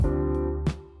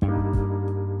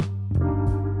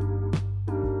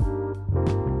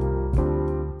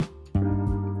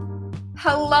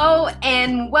Hello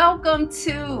and welcome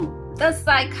to the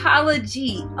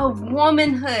Psychology of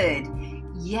Womanhood.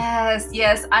 Yes,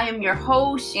 I am your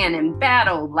host, Shannon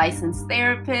Battle, licensed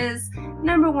therapist,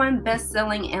 #1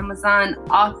 best-selling Amazon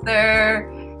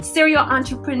author, serial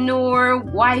entrepreneur,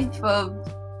 wife of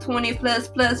 20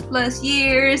 plus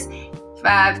years,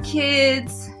 5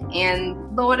 kids,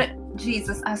 and Lord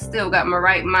Jesus, I still got my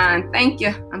right mind. Thank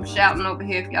you. I'm shouting over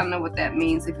here if y'all know what that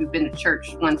means, if you've been to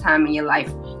church one time in your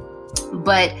life.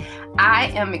 But I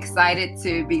am excited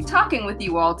to be talking with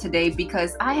you all today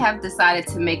because I have decided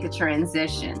to make a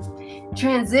transition.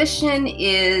 Transition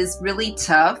is really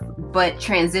tough, but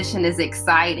transition is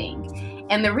exciting.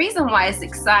 And the reason why it's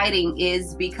exciting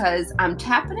is because I'm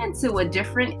tapping into a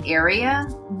different area,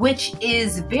 which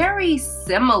is very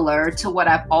similar to what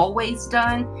I've always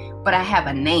done, but I have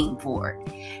a name for it.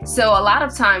 So a lot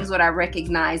of times what I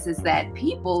recognize is that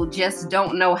people just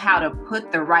don't know how to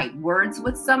put the right words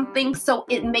with something, so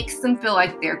it makes them feel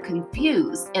like they're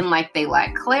confused and like they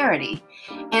lack clarity.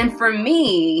 And for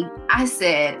me, I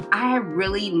said I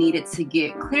really needed to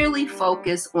get clearly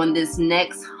focused on this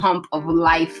next hump of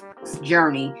life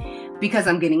journey because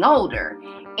I'm getting older.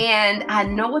 And I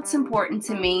know what's important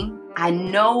to me. I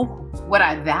know what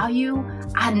I value.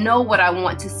 I know what I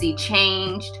want to see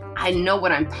changed. I know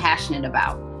what I'm passionate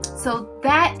about. So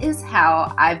that is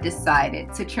how I've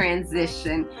decided to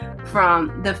transition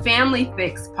from the Family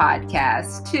Fix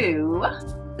podcast to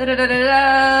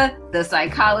the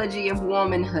Psychology of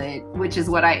Womanhood, which is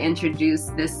what I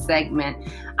introduced this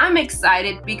segment. I'm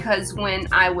excited because when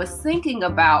I was thinking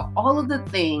about all of the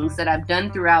things that I've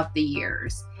done throughout the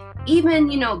years, even,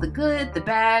 the good, the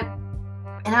bad,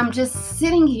 and I'm just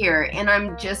sitting here and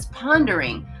I'm just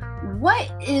pondering,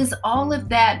 what is all of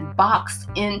that boxed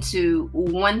into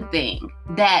one thing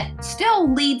that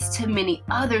still leads to many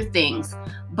other things,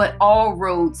 but all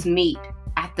roads meet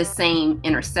at the same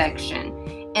intersection?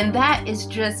 And that is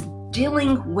just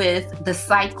dealing with the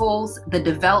cycles, the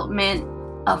development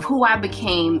of who I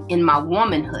became in my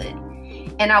womanhood.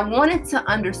 And I wanted to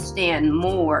understand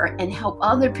more and help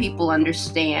other people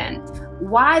understand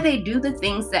why they do the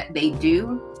things that they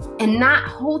do and not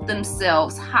hold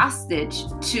themselves hostage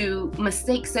to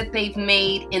mistakes that they've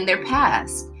made in their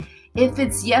past. If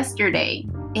it's yesterday,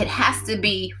 it has to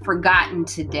be forgotten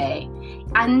today.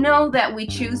 I know that we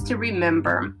choose to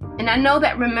remember, and I know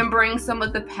that remembering some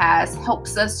of the past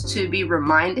helps us to be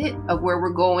reminded of where we're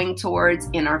going towards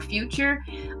in our future,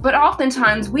 but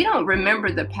oftentimes we don't remember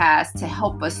the past to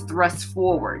help us thrust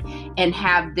forward and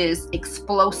have this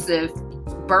explosive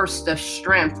burst of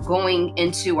strength going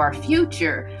into our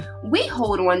future. We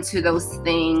hold on to those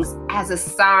things as a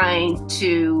sign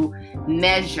to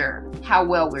measure how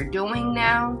well we're doing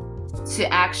now, to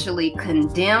actually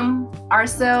condemn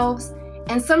ourselves,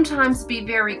 and sometimes be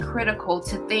very critical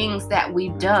to things that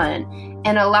we've done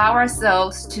and allow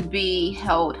ourselves to be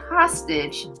held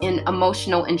hostage in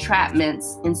emotional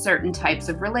entrapments in certain types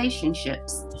of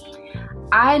relationships.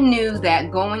 I knew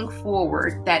that going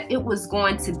forward that it was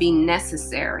going to be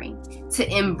necessary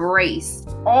to embrace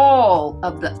all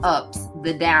of the ups,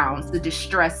 the downs, the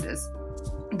distresses,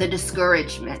 the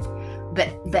discouragement,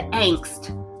 the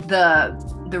angst,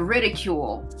 the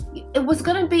ridicule. It was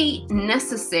going to be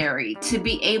necessary to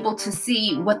be able to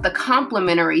see what the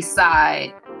complementary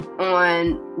side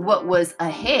on what was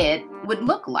ahead would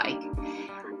look like.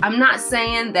 I'm not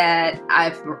saying that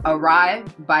I've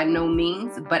arrived, by no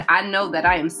means, but I know that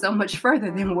I am so much further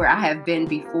than where I have been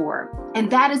before. And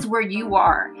that is where you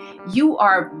are. You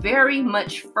are very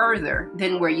much further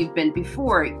than where you've been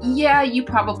before. Yeah, you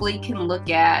probably can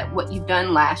look at what you've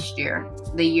done last year,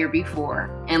 the year before,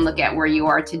 and look at where you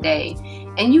are today.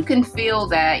 And you can feel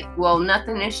that, well,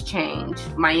 nothing has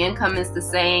changed. My income is the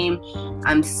same.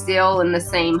 I'm still in the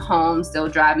same home, still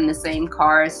driving the same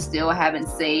cars, still haven't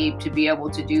saved to be able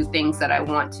to do things that I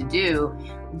want to do.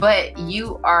 But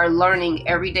you are learning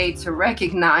every day to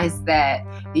recognize that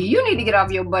you need to get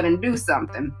off your butt and do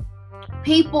something.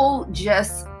 People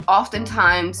just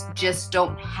oftentimes just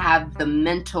don't have the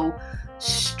mental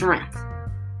strength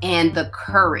and the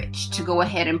courage to go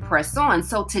ahead and press on.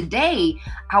 So today,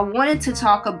 I wanted to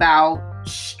talk about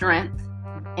strength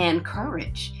and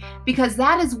courage, because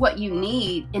that is what you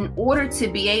need in order to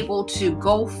be able to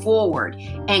go forward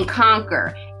and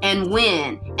conquer and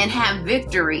win and have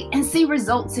victory and see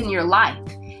results in your life.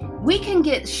 We can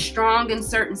get strong in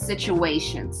certain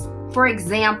situations. For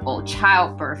example,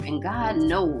 childbirth, and God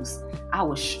knows I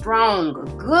was strong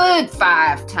a good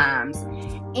 5 times.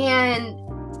 And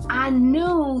I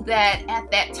knew that at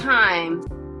that time,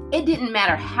 it didn't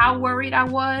matter how worried I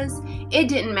was. It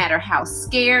didn't matter how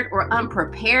scared or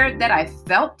unprepared that I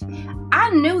felt. I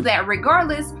knew that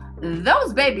regardless,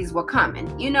 those babies were coming,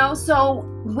 So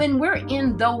when we're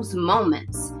in those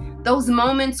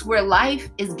moments where life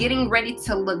is getting ready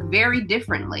to look very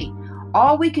differently,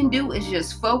 all we can do is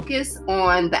just focus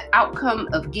on the outcome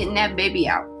of getting that baby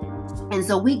out. And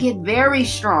so we get very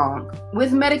strong,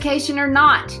 with medication or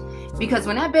not. Because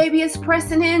when that baby is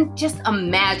pressing in, just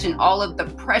imagine all of the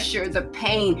pressure, the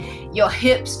pain, your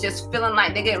hips just feeling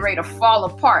like they get ready to fall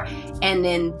apart. And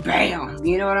then bam,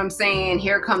 you know what I'm saying?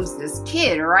 Here comes this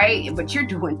kid, right? But you're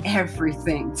doing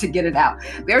everything to get it out.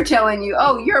 They're telling you,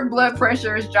 oh, your blood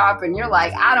pressure is dropping. You're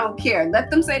like, I don't care.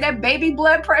 Let them say that baby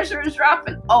blood pressure is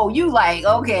dropping. Oh, you like,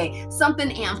 okay,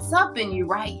 something amps up in you,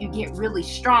 right? You get really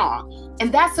strong.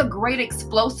 And that's a great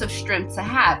explosive strength to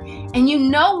have. And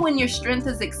when your strength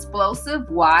is explosive,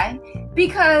 why?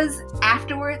 Because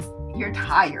afterwards, you're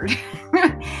tired.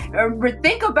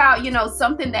 Think about,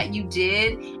 something that you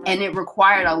did and it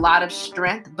required a lot of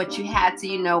strength, but you had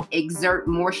to, exert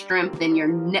more strength than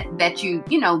that you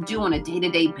do on a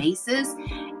day-to-day basis,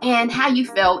 and how you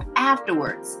felt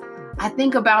afterwards. I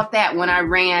think about that when I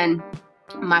ran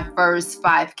my first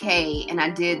 5K, and I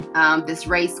did this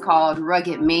race called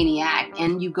Rugged Maniac,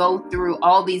 and you go through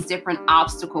all these different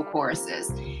obstacle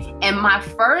courses. And my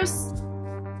first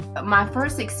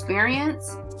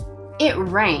experience, it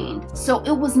rained, so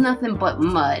it was nothing but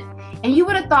mud. And you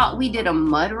would have thought we did a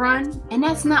mud run, and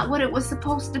that's not what it was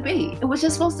supposed to be. It was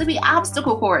just supposed to be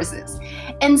obstacle courses.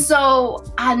 And so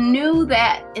I knew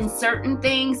that in certain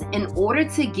things, in order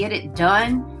to get it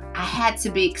done, I had to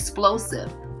be explosive.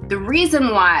 The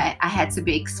reason why I had to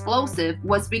be explosive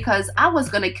was because I was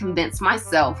going to convince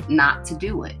myself not to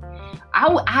do it.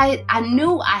 I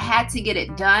knew I had to get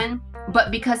it done,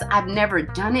 but because I've never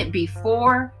done it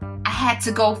before, I had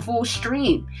to go full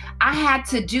stream. I had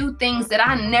to do things that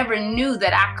I never knew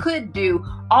that I could do,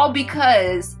 all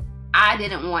because I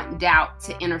didn't want doubt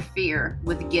to interfere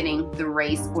with getting the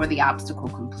race or the obstacle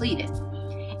completed.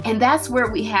 And that's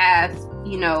where we have,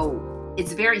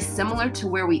 it's very similar to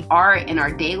where we are in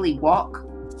our daily walk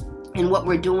and what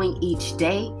we're doing each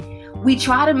day. We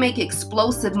try to make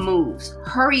explosive moves,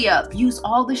 hurry up, use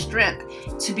all the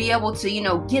strength to be able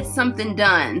to, get something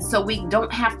done, so we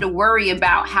don't have to worry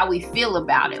about how we feel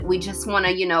about it. We just want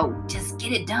to, just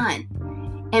get it done.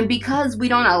 And because we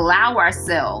don't allow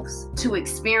ourselves to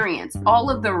experience all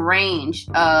of the range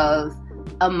of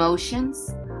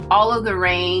emotions, all of the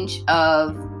range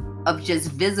of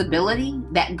just visibility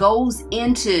that goes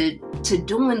into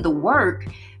doing the work,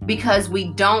 because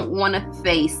we don't want to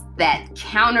face that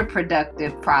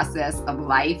counterproductive process of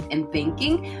life and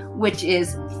thinking, which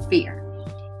is fear.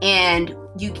 And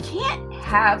you can't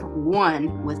have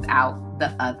one without the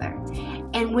other.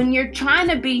 And when you're trying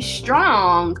to be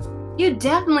strong, you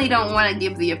definitely don't want to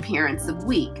give the appearance of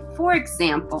weak. For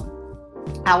example,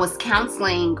 I was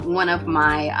counseling one of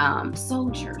my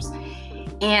soldiers.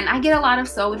 And I get a lot of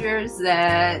soldiers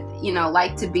that,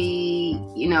 like to be,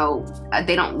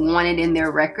 they don't want it in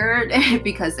their record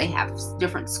because they have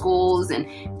different schools, and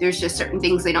there's just certain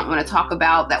things they don't want to talk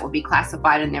about that would be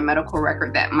classified in their medical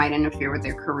record that might interfere with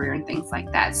their career and things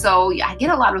like that. So I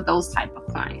get a lot of those type of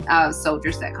clients,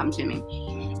 soldiers that come to me.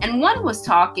 And one was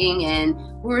talking, and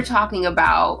we were talking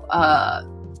about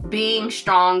being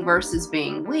strong versus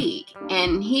being weak.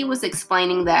 And he was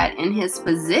explaining that in his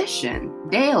position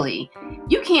daily,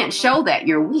 you can't show that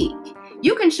you're weak.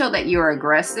 You can show that you're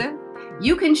aggressive.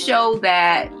 You can show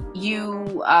that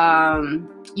you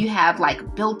have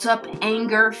like built up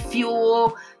anger,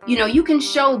 fuel. You can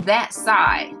show that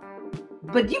side.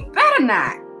 But you better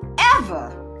not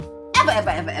ever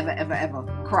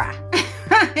cry.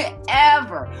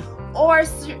 Ever. Or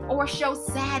show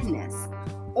sadness.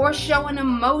 Or show an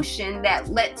emotion that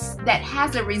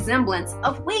has a resemblance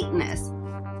of weakness.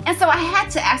 And so I had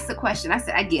to ask the question. I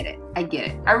said, I get it.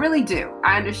 I really do.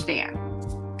 I understand.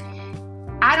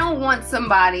 I don't want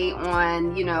somebody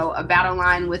on, a battle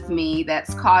line with me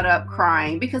that's caught up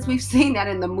crying, because we've seen that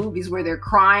in the movies where they're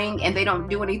crying and they don't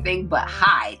do anything but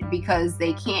hide because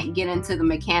they can't get into the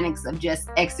mechanics of just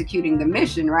executing the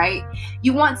mission, right?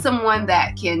 You want someone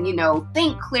that can,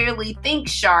 think clearly, think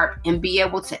sharp, and be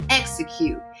able to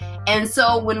execute. And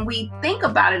so when we think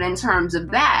about it in terms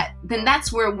of that, then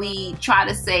that's where we try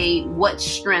to say what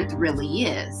strength really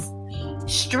is.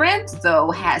 Strength,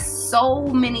 though, has so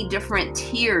many different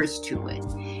tiers to it.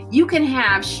 You can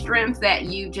have strength that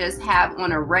you just have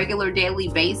on a regular daily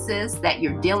basis, that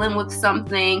you're dealing with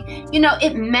something.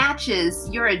 It matches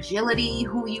your agility,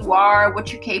 who you are,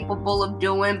 what you're capable of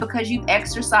doing, because you've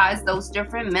exercised those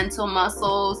different mental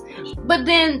muscles. But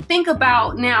then think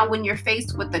about now when you're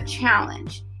faced with a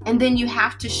challenge, and then you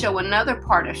have to show another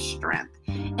part of strength.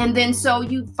 And then so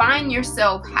you find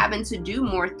yourself having to do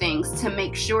more things to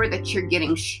make sure that you're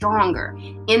getting stronger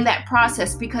in that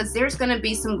process, because there's going to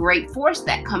be some great force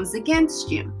that comes against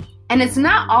you. And it's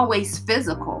not always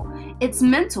physical, it's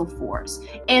mental force.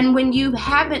 And when you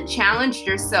haven't challenged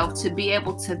yourself to be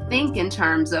able to think in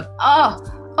terms of,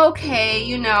 oh, okay,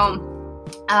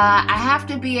 I have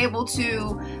to be able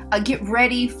to get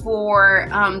ready for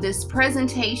this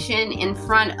presentation in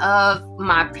front of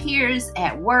my peers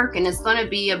at work, and it's going to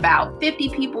be about 50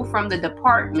 people from the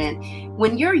department.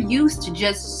 When you're used to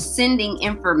just sending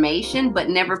information but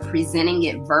never presenting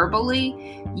it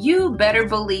verbally, you better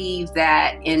believe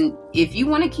that, and if you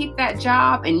want to keep that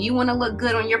job and you want to look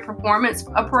good on your performance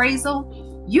appraisal,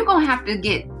 you're going to have to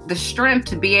get the strength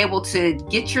to be able to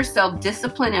get yourself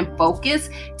disciplined and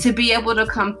focused to be able to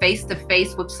come face to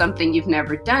face with something you've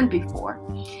never done before.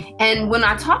 And when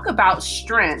I talk about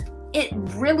strength, it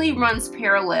really runs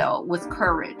parallel with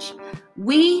courage.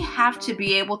 We have to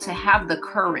be able to have the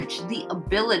courage, the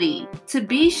ability to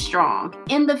be strong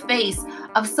in the face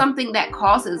of something that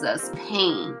causes us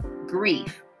pain,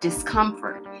 grief,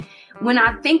 discomfort. When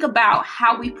I think about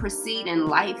how we proceed in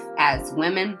life as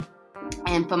women,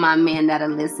 and for my men that are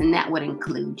listening, that would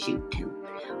include you too.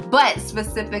 But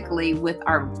specifically with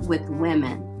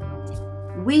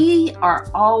women, we are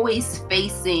always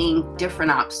facing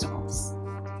different obstacles.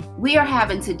 We are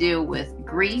having to deal with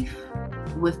grief,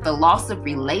 with the loss of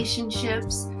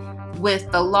relationships,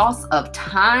 with the loss of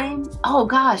time. Oh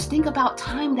gosh, think about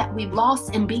time that we've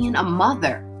lost in being a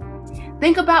mother.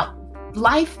 Think about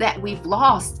life that we've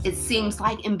lost, it seems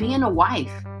like, in being a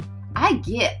wife. I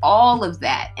get all of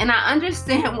that. And I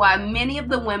understand why many of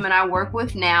the women I work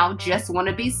with now just want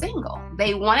to be single.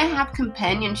 They want to have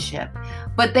companionship,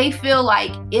 but they feel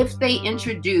like if they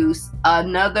introduce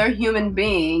another human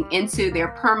being into their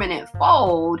permanent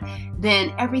fold,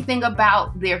 then everything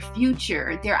about their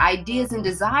future, their ideas and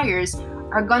desires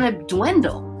are going to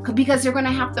dwindle because they're going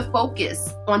to have to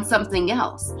focus on something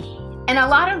else. And a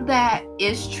lot of that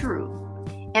is true.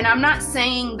 And I'm not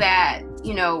saying that,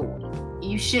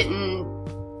 you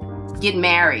shouldn't get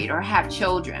married or have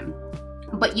children,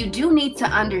 but you do need to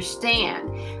understand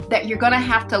that you're going to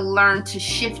have to learn to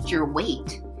shift your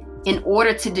weight in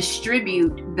order to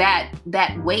distribute that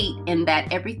weight, and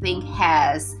that everything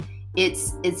has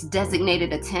its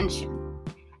designated attention.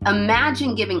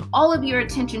 Imagine giving all of your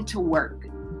attention to work,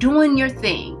 doing your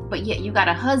thing, but yet you got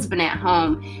a husband at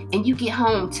home and you get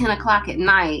home 10 o'clock at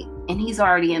night and he's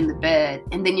already in the bed,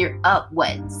 and then you're up,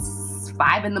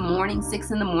 5 in the morning,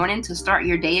 6 in the morning to start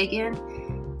your day again.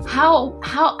 How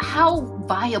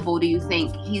viable do you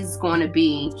think he's going to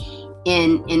be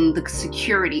in the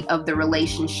security of the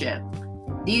relationship?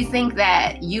 Do you think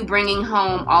that you bringing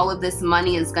home all of this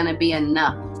money is going to be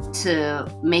enough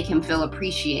to make him feel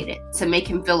appreciated, to make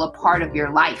him feel a part of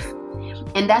your life?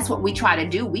 And that's what we try to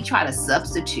do. We try to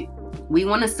substitute. We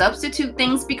want to substitute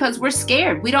things because we're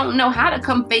scared. We don't know how to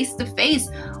come face to face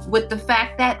with the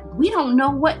fact that we don't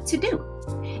know what to do.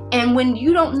 And when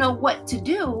you don't know what to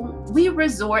do, we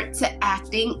resort to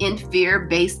acting in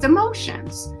fear-based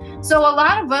emotions. So a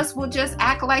lot of us will just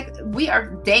act like we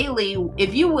are daily.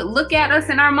 If you would look at us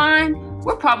in our mind,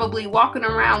 we're probably walking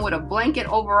around with a blanket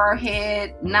over our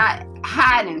head, not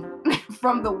hiding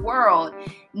from the world,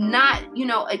 not,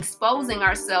 exposing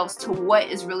ourselves to what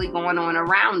is really going on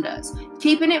around us,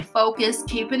 keeping it focused,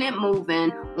 keeping it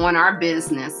moving on our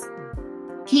business,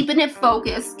 keeping it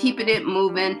focused, keeping it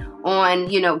moving on,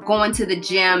 going to the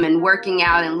gym and working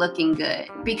out and looking good,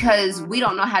 because we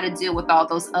don't know how to deal with all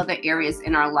those other areas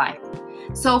in our life.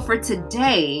 So for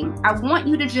today, I want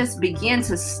you to just begin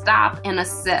to stop and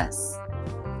assess.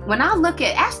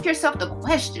 Ask yourself the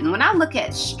question, when I look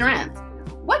at strength,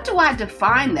 what do I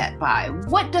define that by?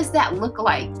 What does that look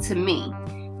like to me?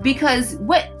 Because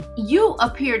what you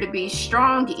appear to be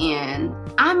strong in,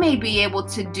 I may be able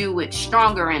to do it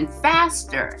stronger and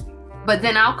faster, but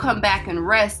then I'll come back and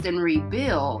rest and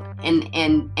rebuild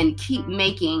and keep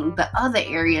making the other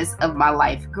areas of my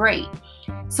life great.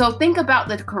 So think about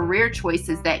the career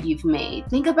choices that you've made.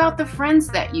 Think about the friends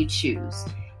that you choose.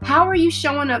 How are you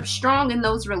showing up strong in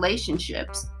those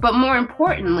relationships? But more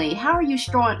importantly, how are you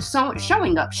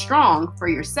showing up strong for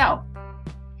yourself?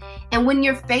 And when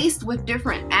you're faced with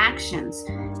different actions,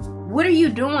 what are you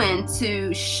doing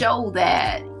to show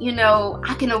that,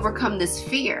 I can overcome this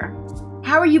fear?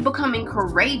 How are you becoming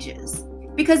courageous?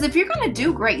 Because if you're going to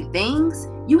do great things,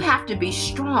 you have to be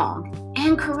strong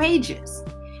and courageous.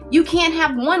 You can't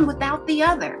have one without the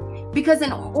other. Because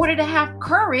in order to have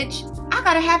courage, I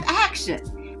got to have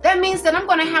action. That means that I'm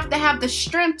going to have the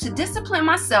strength to discipline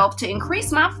myself, to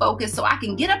increase my focus so I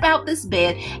can get up out this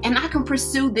bed and I can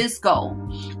pursue this goal.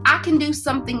 I can do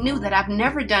something new that I've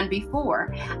never done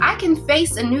before. I can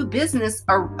face a new business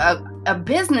or a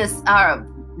business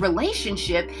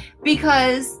relationship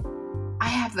because I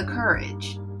have the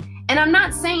courage. And I'm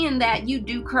not saying that you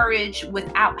do courage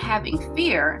without having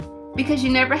fear, because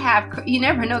you never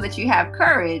know that you have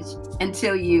courage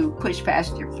until you push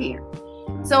past your fear.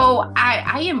 So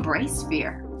I embrace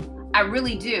fear. I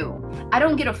really do. I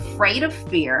don't get afraid of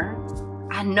fear.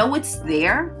 I know it's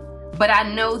there, but I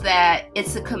know that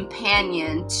it's a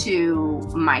companion to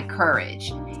my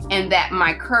courage, and that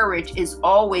my courage is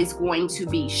always going to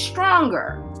be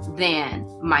stronger than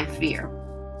my fear.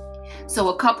 So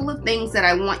a couple of things that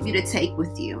I want you to take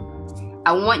with you.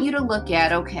 I want you to look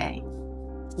at, okay,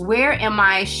 where am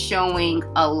I showing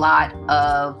a lot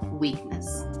of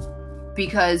weakness?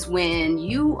 Because when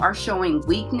you are showing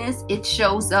weakness, it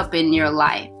shows up in your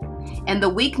life. And the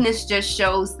weakness just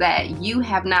shows that you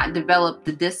have not developed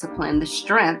the discipline, the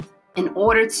strength in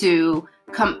order to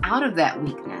come out of that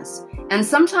weakness. And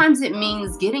sometimes it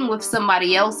means getting with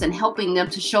somebody else and helping them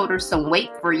to shoulder some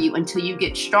weight for you until you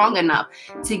get strong enough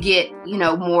to get,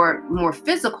 more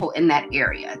physical in that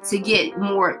area, to get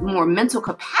more mental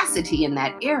capacity in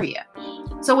that area.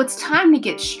 So it's time to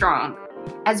get strong.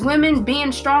 As women,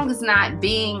 being strong is not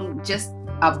being just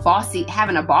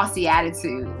having a bossy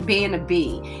attitude, being a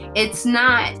bee. It's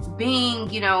not being,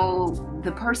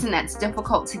 the person that's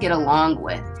difficult to get along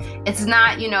with. It's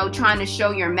not, trying to show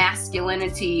your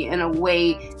masculinity in a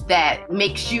way that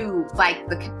makes you, like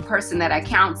the person that I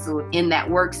counseled in that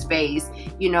workspace,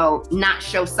 not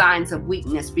show signs of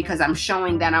weakness because I'm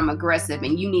showing that I'm aggressive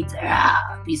and you need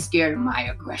to be scared of my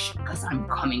aggression because I'm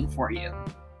coming for you.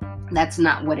 That's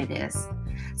not what it is.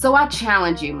 So I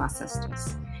challenge you, my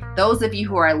sisters, those of you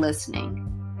who are listening,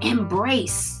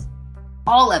 embrace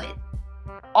all of it.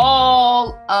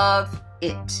 All of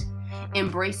it.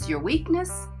 Embrace your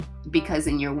weakness, because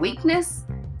in your weakness,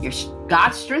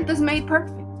 God's strength is made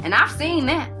perfect. And I've seen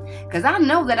that, because I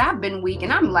know that I've been weak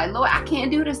and I'm like, Lord, I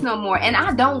can't do this no more. And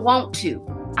I don't want to.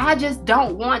 I just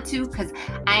don't want to, because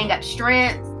I ain't got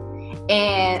strength.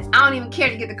 And I don't even care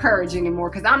to get the courage anymore,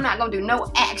 because I'm not going to do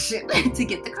no action to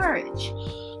get the courage.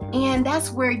 And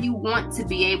that's where you want to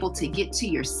be able to get to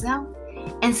yourself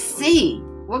and see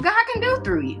what God can do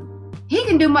through you. He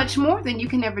can do much more than you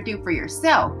can ever do for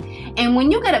yourself. And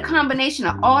when you get a combination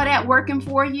of all that working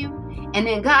for you, and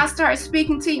then God starts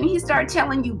speaking to you and he starts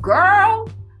telling you, girl,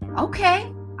 okay,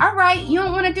 all right, you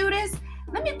don't want to do this?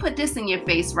 Let me put this in your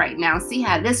face right now and see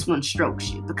how this one strokes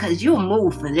you, because you'll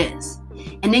move for this.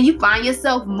 And then you find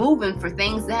yourself moving for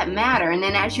things that matter. And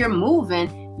then as you're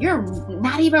moving, you're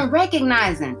not even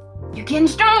recognizing you're getting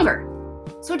stronger.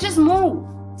 So just move,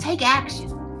 take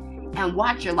action, and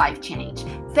watch your life change.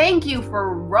 Thank you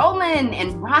for rolling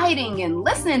and riding and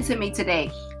listening to me today.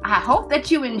 I hope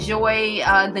that you enjoy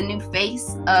the new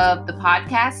face of the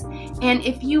podcast. And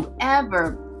if you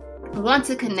ever want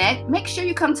to connect, make sure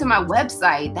you come to my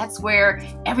website. That's where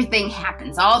everything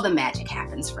happens. All the magic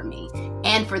happens for me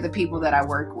and for the people that I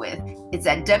work with. It's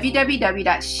at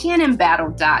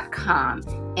www.shannonbattle.com.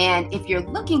 And if you're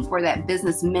looking for that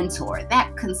business mentor,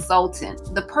 that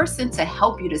consultant, the person to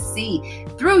help you to see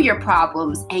through your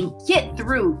problems and get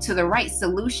through to the right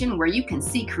solution where you can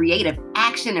see creative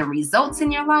action and results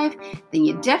in your life, then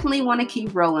you definitely want to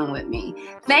keep rolling with me.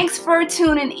 Thanks for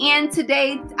tuning in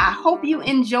today. I hope you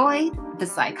enjoyed the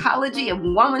Psychology of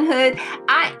Womanhood.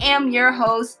 I am your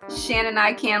host, Shannon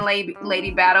I Can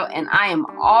Lady Battle, and I am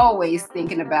always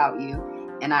thinking about you.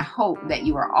 And I hope that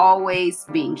you are always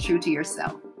being true to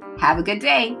yourself. Have a good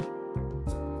day.